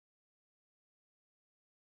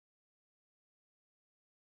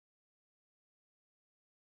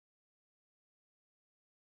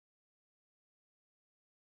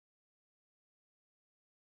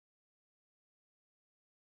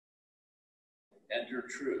and your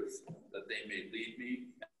truth, that they may lead me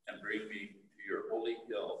and bring me to your holy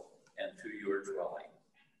hill and to your dwelling.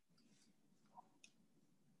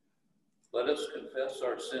 Let us confess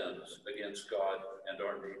our sins against God and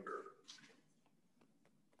our neighbor.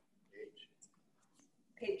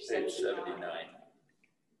 Page 79.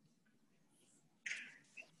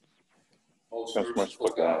 Most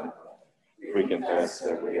merciful God, we confess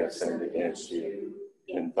that we have sinned against you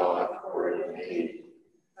in thought, word, and deed,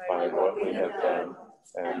 by what we have done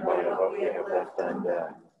and by what we have left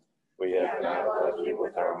undone. We have not loved you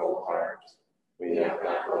with our whole heart. We have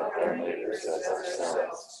not loved our neighbors as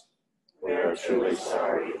ourselves. We are truly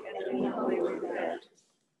sorry and humbly repent.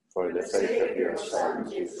 For the sake of your Son,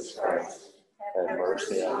 Jesus Christ, have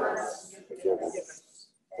mercy on us and forgive us,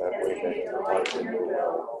 that we may delight in your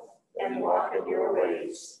will and walk in your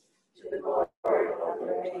ways, to the glory of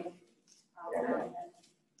your name. Amen.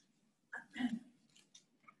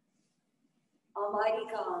 Almighty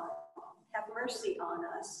God, have mercy on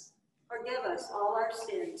us. Forgive us all our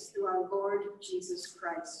sins through our Lord Jesus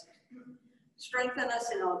Christ. Strengthen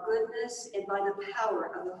us in all goodness, and by the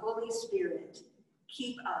power of the Holy Spirit,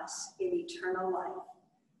 keep us in eternal life.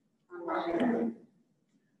 Amen.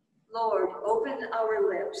 Lord, open our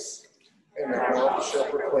lips, and our mouth shall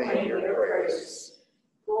proclaim your praise.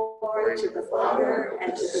 Glory to the Father,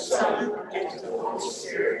 and to the Son, and to the Holy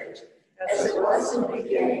Spirit, as it was in the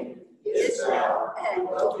beginning, is now, and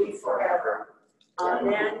will be forever.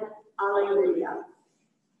 Amen. Alleluia.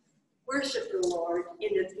 Worship the Lord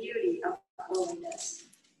in the beauty of holiness.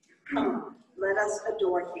 Come, let us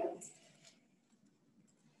adore him.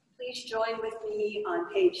 Please join with me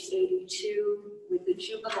on page 82 with the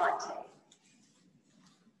Jubilate.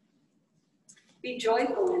 Be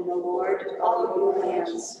joyful in the Lord, all you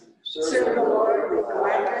lands. Serve the Lord with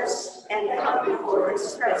gladness, and come before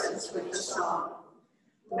his presence with a song.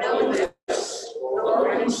 Know this, the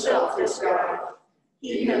Lord himself is God.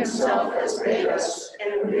 He himself has made us,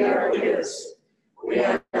 and we are his. We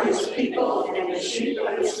are his people and the sheep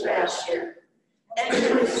of his pasture.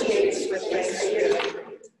 Enter his gates with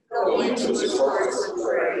thanksgiving. Go into his courts with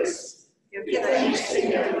praise. Give thanks to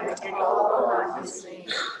him and call upon his name.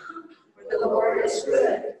 For the Lord is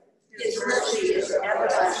good. His mercy is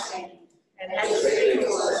everlasting, and his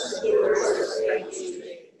faithfulness endures to age.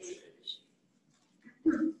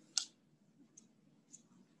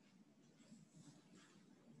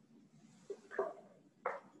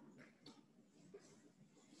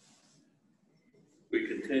 We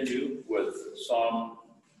continue with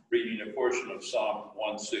reading a portion of Psalm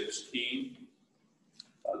 116.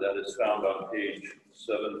 That is found on page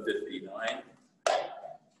 759.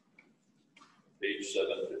 Page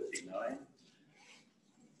 759.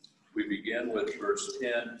 We begin with verse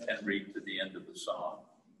 10 and read to the end of the psalm.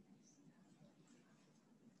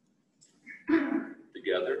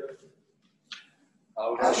 Together.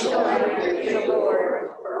 How shall I praise the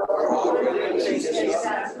Lord for all the good things he has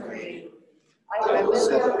done for me? I will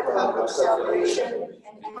lift up a cup of salvation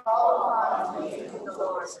and call upon the name of the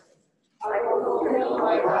Lord. I will fulfill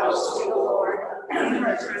my vows to the Lord in the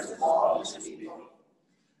presence of all his people.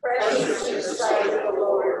 Precious in the sight of the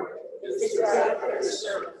Lord is his death for his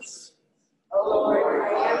servants. O Lord,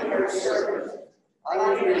 I am your servant. I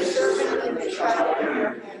am your servant and the child of your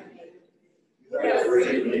handmaid. You have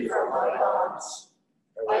freed me from my bonds.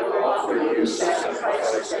 I will offer you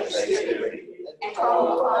sacrifice of thanksgiving and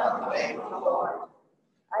call upon the name of the Lord.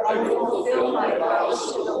 I will fulfill my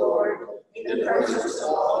vows to the Lord in the presence of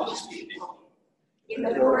all his people. In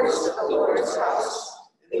the courts of the Lord's house,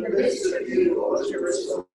 in the midst of you, O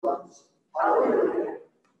Jerusalem. Hallelujah.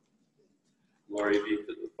 Glory be to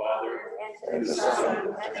the Father, and to the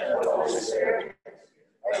Son, and to the Holy Spirit,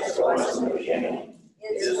 as it was in the beginning,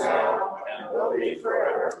 is now, and will be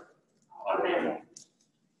forever. Amen.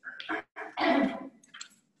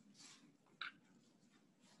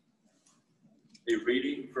 A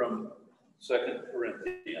reading from 2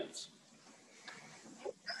 Corinthians.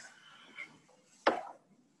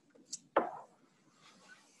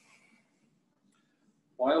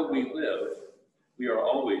 While we live, we are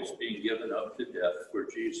always being given up to death for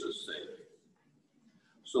Jesus' sake,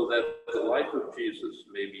 so that the life of Jesus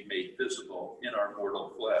may be made visible in our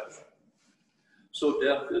mortal flesh. So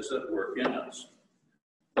death is at work in us,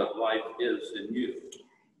 but life is in you.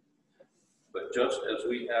 But just as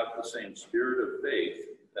we have the same spirit of faith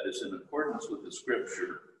that is in accordance with the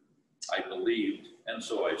scripture, I believed, and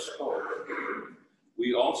so I spoke.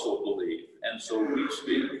 We also believe, and so we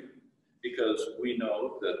speak, because we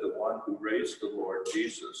know that the one who raised the Lord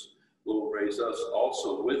Jesus will raise us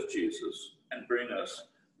also with Jesus and bring us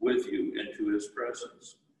with you into his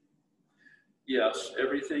presence. Yes,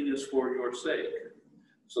 everything is for your sake,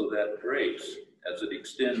 so that grace, as it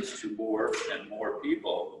extends to more and more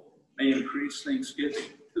people, may increase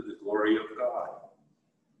thanksgiving to the glory of God.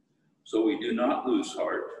 So we do not lose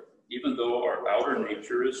heart, even though our outer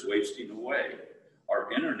nature is wasting away.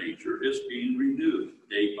 Our inner nature is being renewed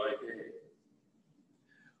day by day.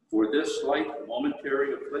 For this slight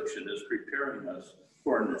momentary affliction is preparing us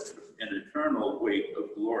for an eternal weight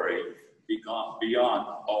of glory beyond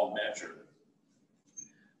all measure.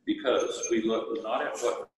 Because we look not at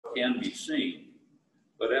what can be seen,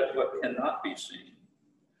 but at what cannot be seen.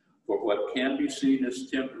 For what can be seen is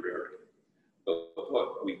temporary, but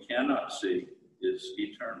what we cannot see is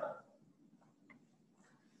eternal.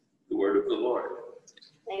 The word of the Lord.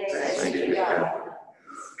 Thanks be to God.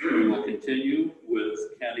 We will continue with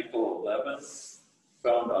Canticle 11,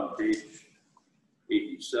 found on page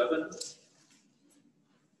 87.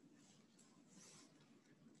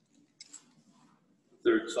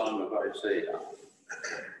 Third song of Isaiah.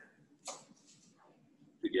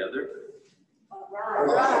 Together.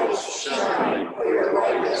 Arise, shine, for your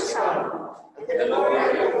light has come, and the glory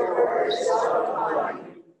of the Lord is upon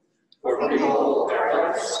you. For behold,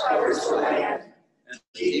 darkness covers the land, and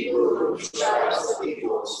deep gloom shrouds the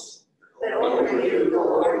peoples. But over you the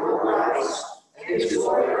Lord will rise, and his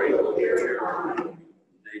glory will appear upon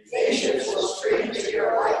you. Nations will spring to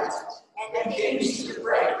your light, and kings to the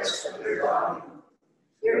brightness of your dawn.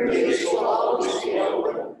 Your gates will always be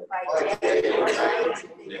open, by day or night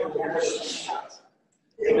they will never shut.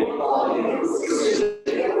 They will call you the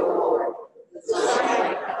city of the Lord, the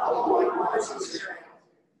Zion of all ones of Israel.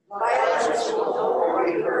 Violence will no more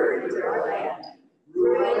be heard in their land.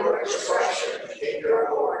 Ruin or destruction take your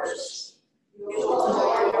borders. You will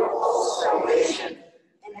know your false salvation,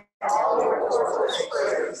 and all your worthless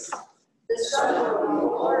prayers. The sun will no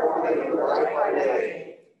more be your light by day.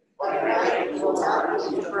 By night will not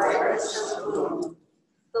be the brightness of the moon.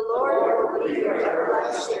 The Lord will be your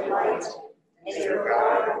everlasting light, and your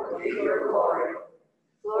God will be your glory.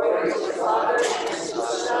 Glory to the Father, and to the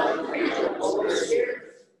Son, and to the Holy Spirit,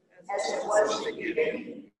 as it was in the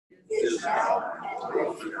beginning, is now, and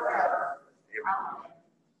will be forever. Amen.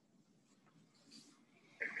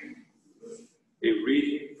 A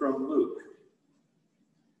reading from Luke.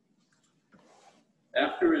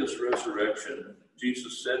 After his resurrection,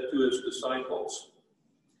 Jesus said to his disciples,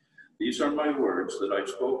 "These are my words that I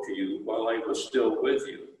spoke to you while I was still with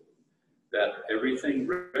you, that everything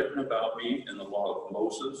written about me in the law of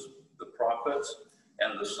Moses, the prophets,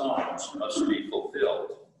 and the Psalms must be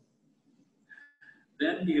fulfilled."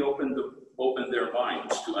 Then he opened their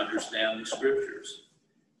minds to understand the scriptures.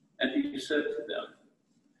 And he said to them,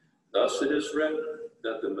 "Thus it is written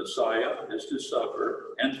that the Messiah is to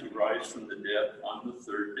suffer and to rise from the dead on the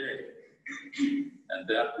third day, and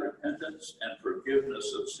that repentance and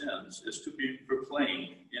forgiveness of sins is to be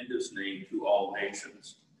proclaimed in his name to all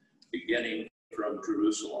nations, beginning from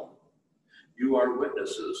Jerusalem. You are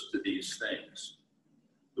witnesses to these things."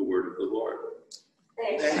 The word of the Lord.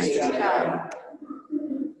 Thanks be to God.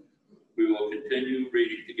 We will continue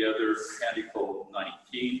reading together Canticle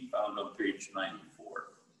 19, found on page 94.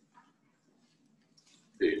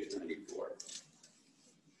 Page 94.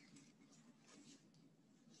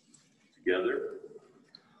 Together.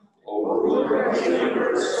 O Lord,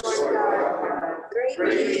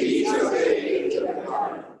 great deeds are they to the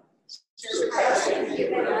common, surpassing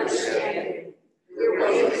human understanding. Your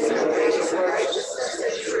ways and ways of righteousness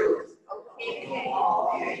and truth, O King of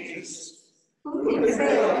all the ages. Who can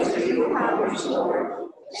fail to do powers,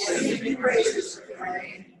 Lord, and sing praises of your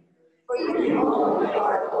name? For you alone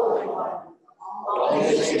are the Holy One. All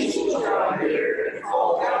nations will draw near and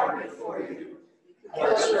fall down before you,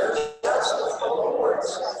 because your just and holy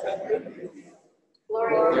works have been you.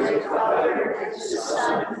 Glory to the Father, and to the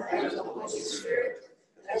Son, and to the Holy Spirit,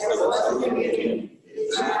 as it was in the beginning,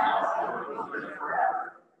 is now, and will be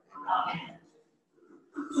forever. Amen.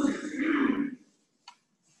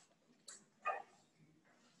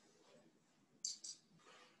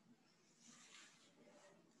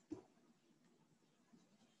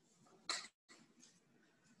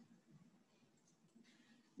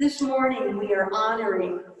 This morning, we are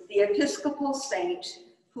honoring the Episcopal saint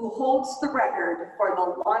who holds the record for the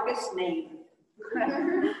longest name.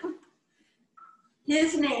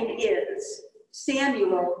 His name is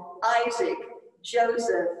Samuel Isaac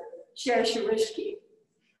Joseph Czerszewski.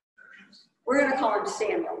 We're going to call him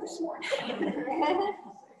Samuel this morning.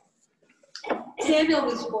 Samuel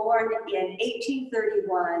was born in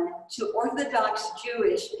 1831 to Orthodox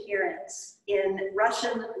Jewish parents in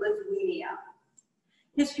Russian Lithuania.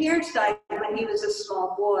 His parents died when he was a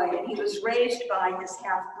small boy, and he was raised by his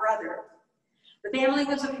half-brother. The family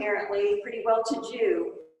was apparently pretty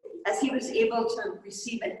well-to-do, as he was able to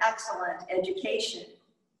receive an excellent education.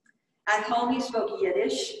 At home, he spoke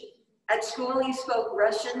Yiddish. At school, he spoke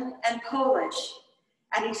Russian and Polish,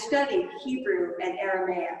 and he studied Hebrew and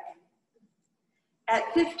Aramaic.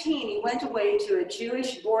 At 15, he went away to a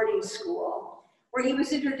Jewish boarding school where he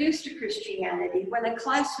was introduced to Christianity when a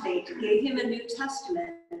classmate gave him a New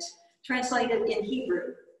Testament translated in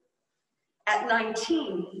Hebrew. At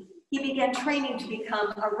 19, he began training to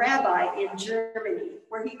become a rabbi in Germany,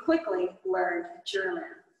 where he quickly learned German.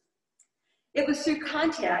 It was through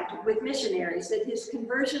contact with missionaries that his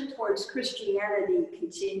conversion towards Christianity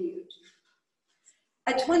continued.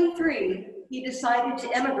 At 23, he decided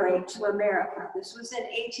to emigrate to America. This was in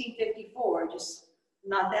 1854, just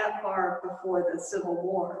not that far before the Civil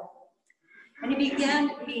War. And he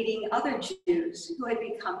began meeting other Jews who had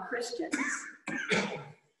become Christians.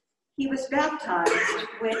 He was baptized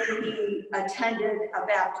when he attended a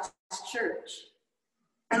Baptist church.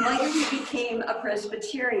 And later he became a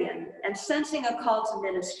Presbyterian, and sensing a call to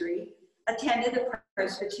ministry, attended a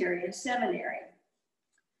Presbyterian seminary.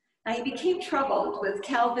 Now he became troubled with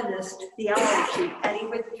Calvinist theology, and he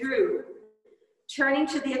withdrew, turning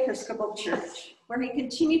to the Episcopal Church, where he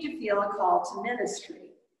continued to feel a call to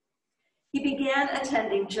ministry. He began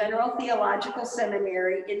attending General Theological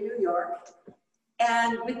Seminary in New York,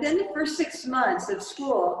 and within the first 6 months of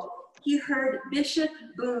school, he heard Bishop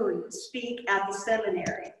Boone speak at the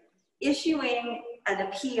seminary, issuing an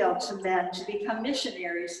appeal to men to become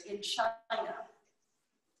missionaries in China.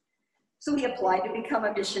 So he applied to become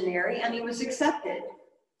a missionary, and he was accepted.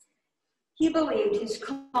 He believed his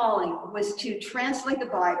calling was to translate the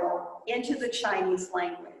Bible into the Chinese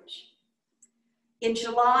language. In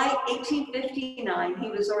July 1859, he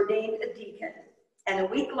was ordained a deacon, and a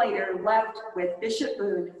week later left with Bishop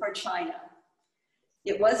Boone for China.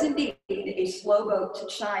 It was indeed a slow boat to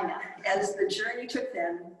China, as the journey took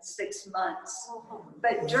them 6 months.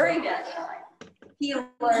 But during that time, he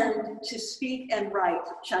learned to speak and write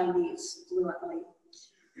Chinese fluently.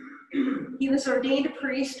 He was ordained a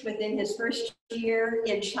priest within his first year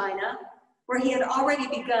in China, where he had already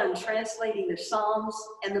begun translating the Psalms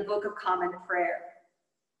and the Book of Common Prayer.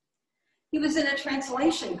 He was in a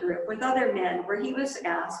translation group with other men where he was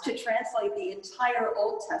asked to translate the entire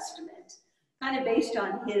Old Testament, kind of based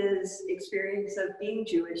on his experience of being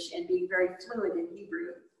Jewish and being very fluent in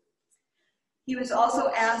Hebrew. He was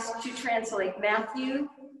also asked to translate Matthew,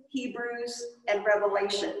 Hebrews, and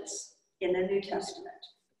Revelations in the New Testament,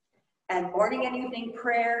 and morning and evening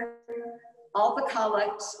prayer, all the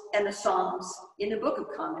collects, and the Psalms in the Book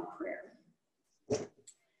of Common Prayer.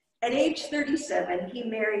 At age 37, he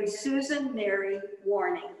married Susan Mary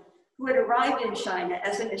Warning, who had arrived in China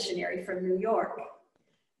as a missionary from New York.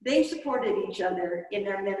 They supported each other in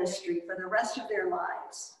their ministry for the rest of their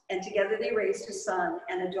lives, and together they raised a son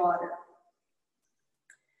and a daughter.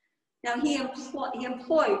 Now, he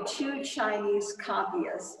employed 2 Chinese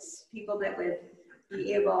copyists, people that would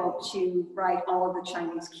be able to write all of the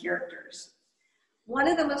Chinese characters. One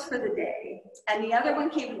of them was for the day, and the other one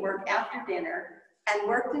came to work after dinner and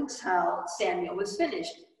worked until Samuel was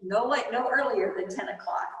finished. No earlier than 10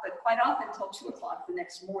 o'clock, but quite often until 2 o'clock the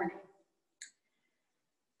next morning.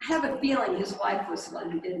 I have a feeling his wife was the one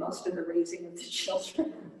who did most of the raising of the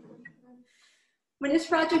children. When his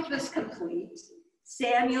project was complete,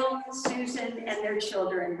 Samuel, Susan, and their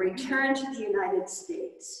children returned to the United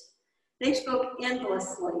States. They spoke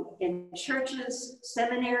endlessly in churches,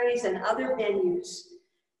 seminaries, and other venues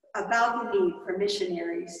about the need for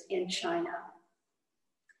missionaries in China.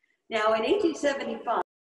 Now, in 1875,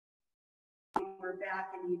 when we were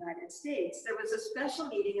back in the United States, there was a special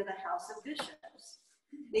meeting of the House of Bishops.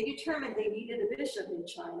 They determined they needed a bishop in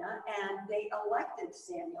China, and they elected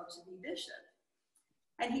Samuel to be bishop.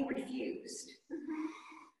 And he refused.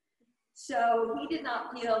 So he did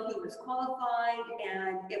not feel he was qualified,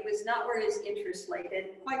 and it was not where his interest lay.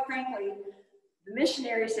 And quite frankly, the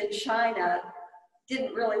missionaries in China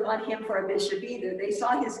didn't really want him for a bishop either. They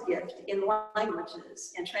saw his gift in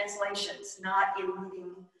languages and translations, not in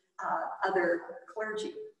leading other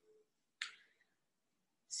clergy.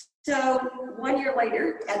 So 1 year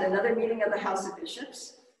later, at another meeting of the House of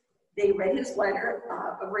Bishops, they read his letter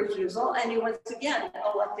of refusal, and he once again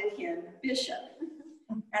elected him bishop.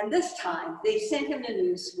 And this time, they sent him the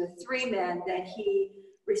news with 3 men that he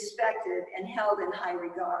respected and held in high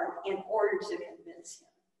regard in order to convince him.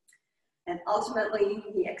 And ultimately,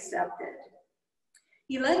 he accepted.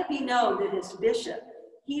 He let it be known that as bishop,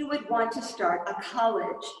 he would want to start a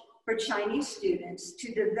college for Chinese students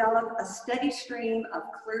to develop a steady stream of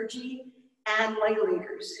clergy and lay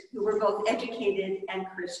leaders who were both educated and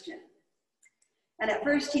Christian. And at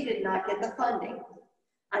first he did not get the funding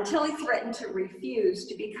until he threatened to refuse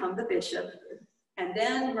to become the bishop. And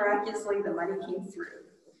then miraculously the money came through.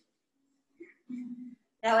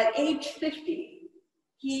 Now at age 50,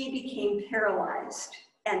 he became paralyzed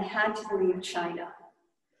and had to leave China.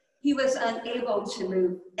 He was unable to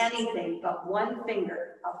move anything but one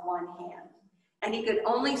finger of one hand, and he could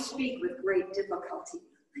only speak with great difficulty.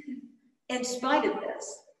 In spite of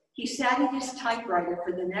this, he sat at his typewriter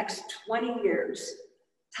for the next 20 years,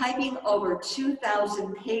 typing over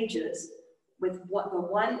 2,000 pages with the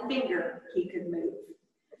one finger he could move,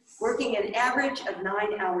 working an average of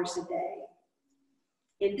 9 hours a day.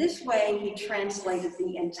 In this way, he translated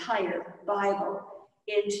the entire Bible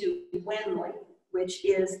into Wenli, which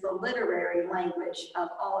is the literary language of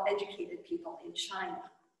all educated people in China.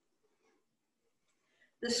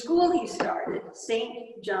 The school he started,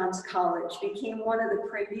 St. John's College, became one of the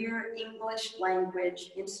premier English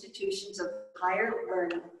language institutions of higher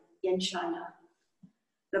learning in China.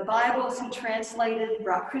 The Bibles he translated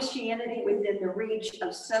brought Christianity within the reach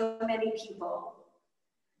of so many people.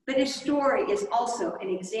 But his story is also an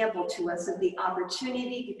example to us of the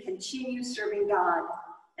opportunity to continue serving God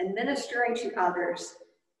and ministering to others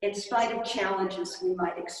in spite of challenges we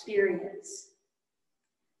might experience.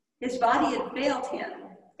 His body had failed him,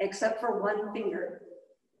 except for one finger,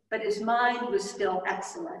 but his mind was still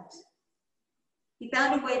excellent. He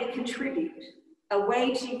found a way to contribute, a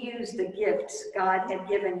way to use the gifts God had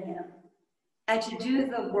given him, and to do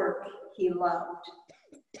the work he loved.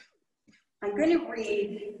 I'm going to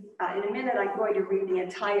read, in a minute I'm going to read the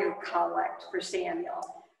entire collect for Samuel,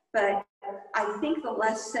 but I think the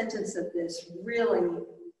last sentence of this really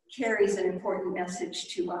carries an important message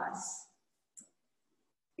to us.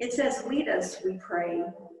 It says, lead us, we pray,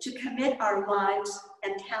 to commit our lives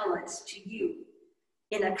and talents to you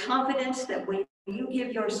in a confidence that when you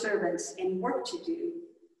give your servants any work to do,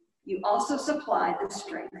 you also supply the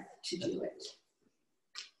strength to do it.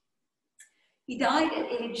 He died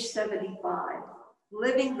at age 75,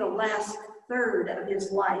 living the last third of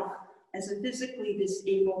his life as a physically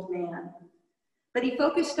disabled man, but he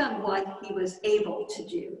focused on what he was able to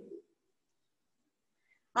do.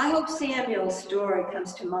 I hope Samuel's story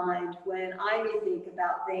comes to mind when I think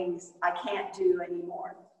about things I can't do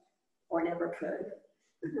anymore or never could,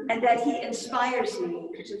 and that he inspires me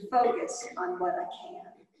to focus on what I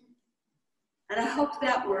can. And I hope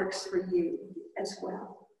that works for you as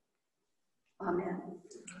well. Amen.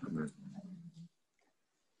 Amen.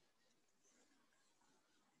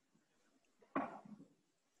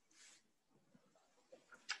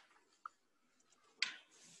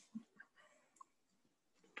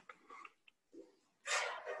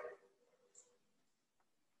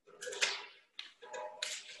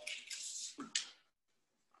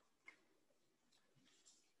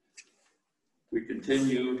 We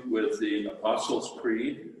continue with the Apostles'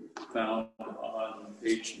 Creed found on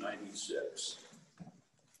page 96.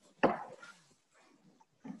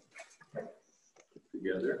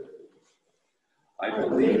 Together. I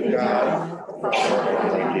believe in God, the Father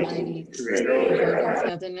Almighty, creator of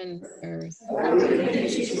heaven and earth. I believe in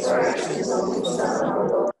Jesus Christ, his only Son, our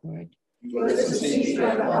Lord. He was conceived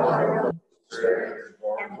by the Holy Spirit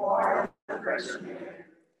and born of the Virgin Mary.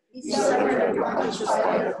 He suffered under Pontius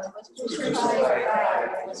Pilate, was crucified, died,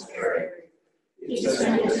 and was buried. He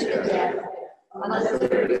descended to death. On the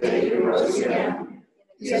third day he rose again.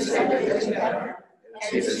 He ascended into heaven,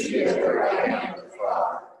 and is seated at the right hand of the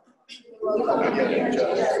Father. He will come again and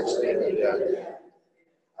judge the living and the dead.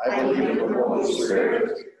 I believe in the Holy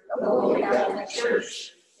Spirit, the Holy Catholic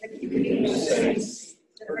Church, the communion of saints,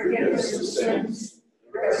 the forgiveness of sins,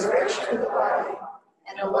 the resurrection of the body,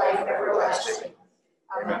 and the life everlasting.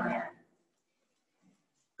 Amen.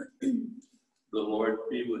 The Lord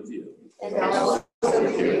be with you. And also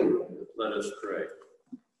with you. Let us pray.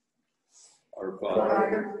 Our Father,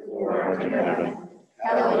 Father, who art in heaven,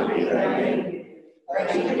 hallowed be thy name. Thy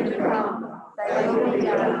kingdom come, thy will be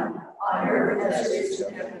done, on earth as it is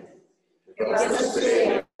in heaven. Give us this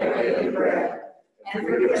day our daily bread, and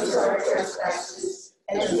forgive us our trespasses,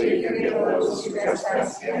 as we forgive those who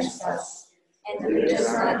trespass against us. And lead us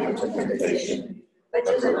not into temptation, but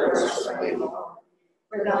deliver us from evil.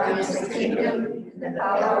 For thine is the kingdom, and the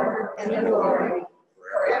power, and the glory,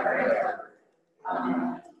 forever and ever.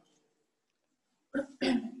 Amen.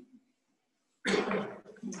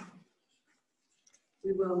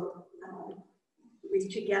 We will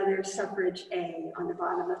read together suffrage A on the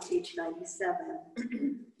bottom of page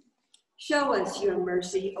 97. Show us your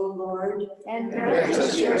mercy, O Lord, And Grant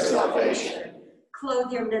us your salvation.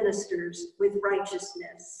 clothe your ministers with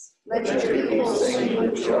righteousness. let your people sing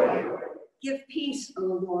with joy. Give peace, O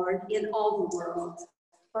Lord, in all the world.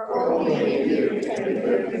 For only in you can we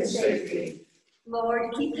live in safety.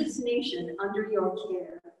 Lord, keep this nation under your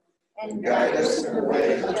care. And guide us in the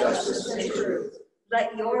way of justice and truth.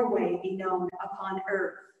 Let your way be known upon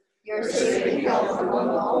earth. Your saving health among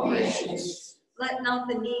all nations. Let not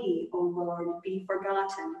the needy, O Lord, be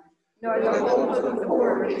forgotten. Nor the hope of the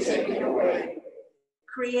poor be taken away.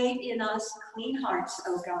 Create in us clean hearts,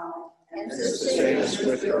 O God. And sustain us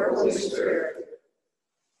with your Holy Spirit.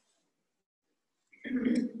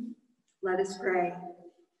 Let us pray.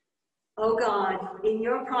 O God, in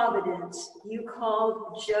your providence, you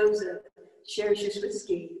called Joseph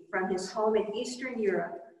Szerzewski from his home in Eastern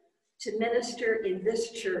Europe to minister in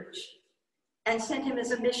this church, and sent him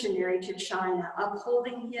as a missionary to China,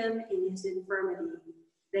 upholding him in his infirmity,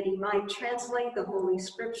 that he might translate the Holy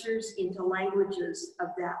Scriptures into languages of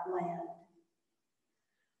that land.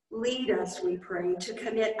 Lead us, we pray, to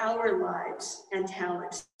commit our lives and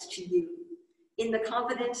talents to you, in the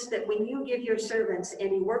confidence that when you give your servants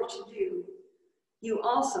any work to do, you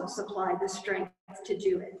also supply the strength to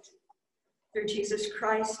do it. Through Jesus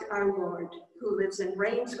Christ our Lord, who lives and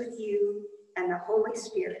reigns with you and the Holy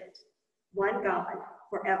Spirit, one God,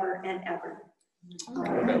 forever and ever.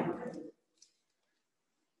 Amen.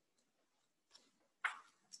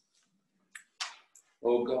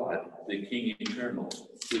 O God, the King eternal,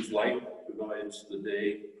 whose light divides the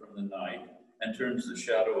day from the night and turns the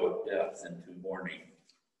shadow of death into morning,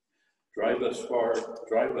 drive far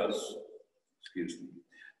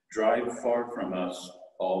from us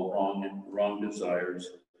all wrong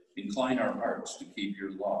desires, incline our hearts to keep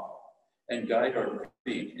your law, and guide our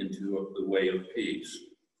feet into the way of peace,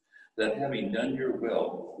 that having done your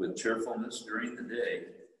will with cheerfulness during the day,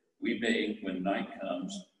 we may, when night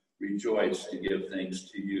comes, rejoice to give thanks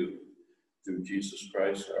to you. Through Jesus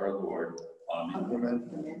Christ our Lord. Amen.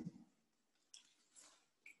 Amen.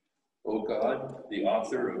 O God, the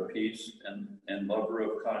author of peace and lover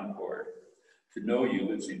of concord, to know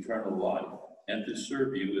you is eternal life, and to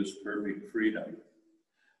serve you is perfect freedom.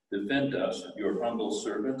 Defend us, your humble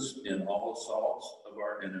servants, in all assaults of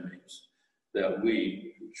our enemies, that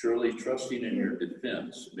we, surely trusting in your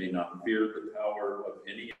defense, may not fear the power of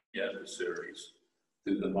any adversaries,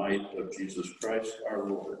 through the might of Jesus Christ our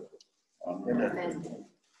Lord. Amen. Amen.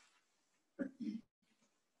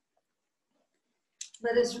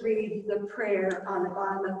 Let us read the prayer on the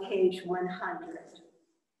bottom of page 100.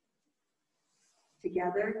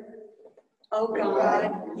 Together. O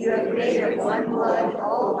God, you have made of one blood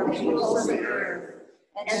all the peoples of the earth,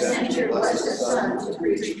 and sent your blessed Son to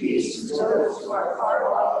preach peace to those who are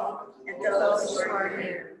far off and those who are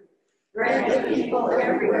near. Grant that people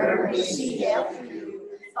everywhere may seek after you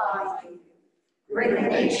and find you. Bring the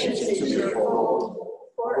nations into your fold,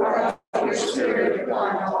 pour out your Spirit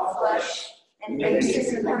upon all flesh, and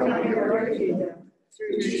hasten the coming of your kingdom.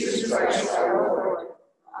 Through Jesus Christ our Lord.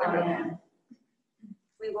 Amen.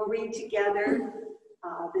 We will read together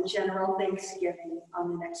the general thanksgiving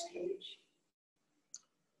on the next page.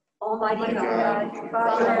 Almighty God,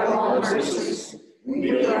 Father of all mercies,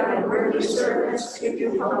 we are unworthy servants give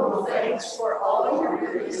you humble thanks for all your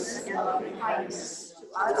goodness and loving kindness to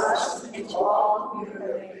us and to all who have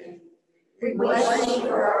made. We bless you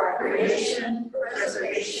for our creation,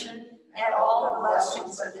 preservation, and all the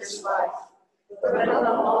blessings of this life, but above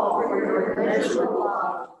all for your immeasurable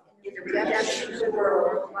love in the redemption of the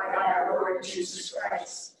world by our Lord Jesus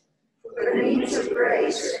Christ. For the needs of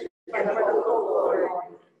grace and for the Lord,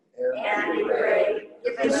 and we pray,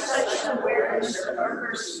 give us such awareness of our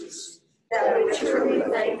mercies, that with truly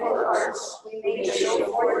thankful hearts we may show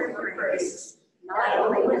forth your praise, not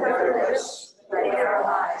only with our lips, but in our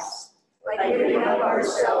lives, by giving up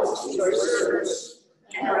ourselves to your service,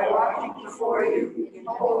 and by walking before you in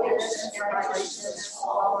holiness and righteousness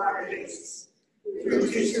all our days.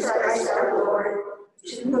 Through Jesus Christ our Lord,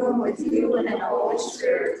 to whom with you and the Holy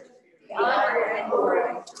Spirit be honor and glory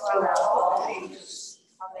throughout all ages.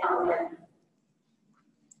 Amen.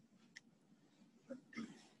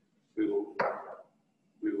 We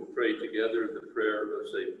will pray together the prayer of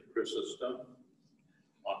St. Chrysostom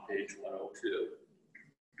on page 102.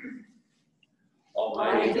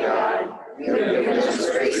 Almighty God, you have given us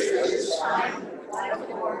grace at this time and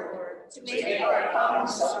Lord, to make our common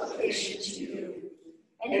supplication to you.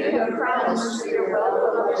 And you have promised through your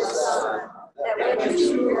well-beloved Son that when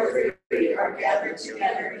two or three are gathered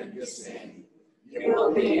together in his name, you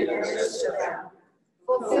will be in the midst of them.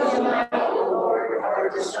 Fulfill now, O Lord, our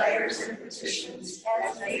desires and petitions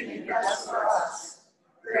as may be best for us.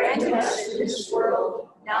 Grant us in this world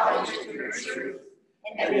knowledge of your truth,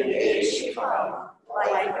 and in the age to come,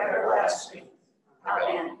 life everlasting.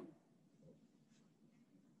 Amen.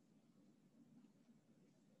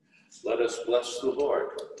 Let us bless the Lord.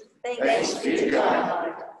 Thanks be to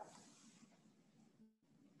God.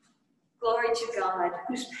 Glory to God,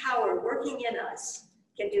 whose power working in us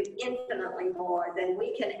can do infinitely more than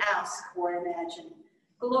we can ask or imagine.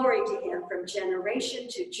 Glory to him from generation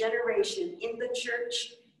to generation in the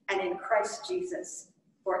church and in Christ Jesus,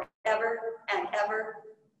 forever and ever.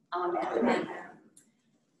 Amen. Amen.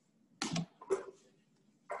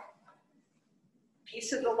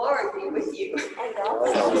 Peace of the Lord be with you. And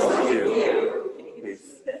also with you.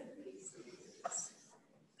 Peace.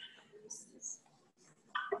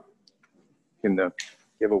 Can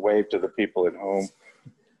give a wave to the people at home.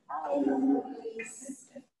 Peace.